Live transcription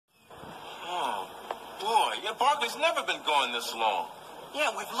Barkley's never been gone this long.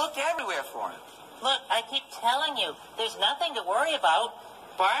 Yeah, we've looked everywhere for him. Look, I keep telling you, there's nothing to worry about.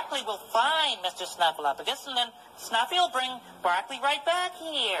 Barkley will find Mr. Snuffleupagus, and then Snuffy will bring Barkley right back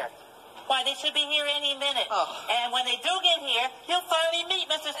here. Why, they should be here any minute. Oh. And when they do get here, you'll finally meet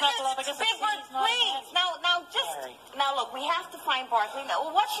Mr. Snuffleupagus. Big Bird, please. Now, look, we have to find Barkley. Now,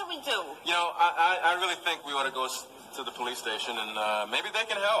 what should we do? You know, I really think we ought to go to the police station, and maybe they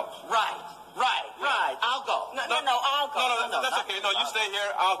can help. Right. I'll go. No, I'll go. No, that's okay. No, you stay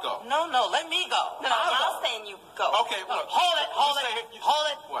here. I'll go. No, let me go. No, I'll stay and you go. Okay, look. Hold it.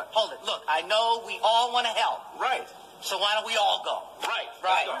 What? Hold it. Look, I know we all want to help. Right. So why don't we all go? Right.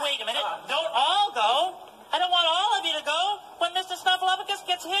 Wait a minute. Don't all go. I don't want all of you to go. When Mr. Snuffleupagus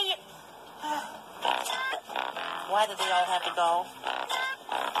gets here, you... Why did they all have to go?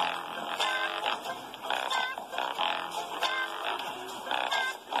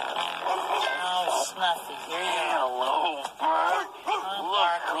 Oh, Snuffy, here you are. Hello, Bert.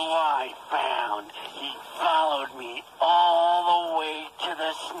 Look who I found. He followed me all the way to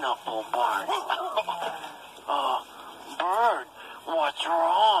the Snuffle Barn. Bert, what's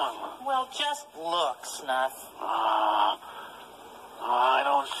wrong? Well, just look, Snuff. I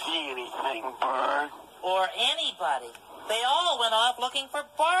don't see anything, Bert. Or anybody. They all went off looking for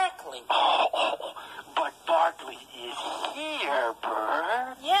Barkley. Oh, but Barkley is here,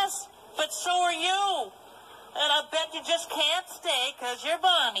 Bert. Yes, but so are you. And I bet you just can't stay because your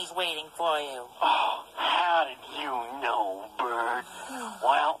mommy's waiting for you. Oh, how did you know, Bert?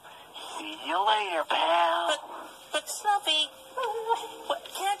 Well, see you later, pal. But Snuffy,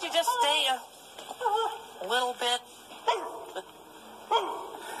 can't you just stay a little bit?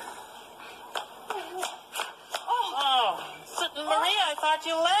 Maria, I thought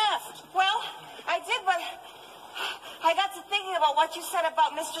you left. Well, I did, but I got to thinking about what you said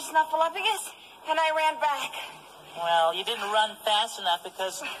about Mr. Snuffleupagus, and I ran back. Well, you didn't run fast enough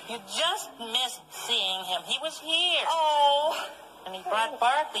because you just missed seeing him. He was here. Oh. And he brought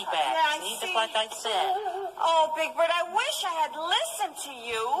Barkley back. Yeah, See, just like I said. Oh, Big Bird, I wish I had listened to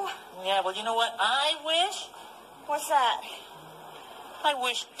you. Yeah, well, you know what I wish? What's that? I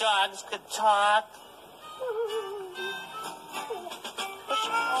wish dogs could talk.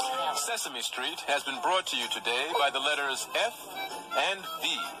 Sesame Street has been brought to you today by the letters F and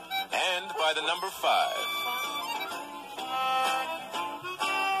V, and by the number 5.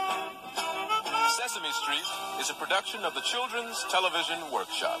 Sesame Street is a production of the Children's Television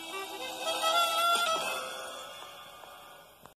Workshop.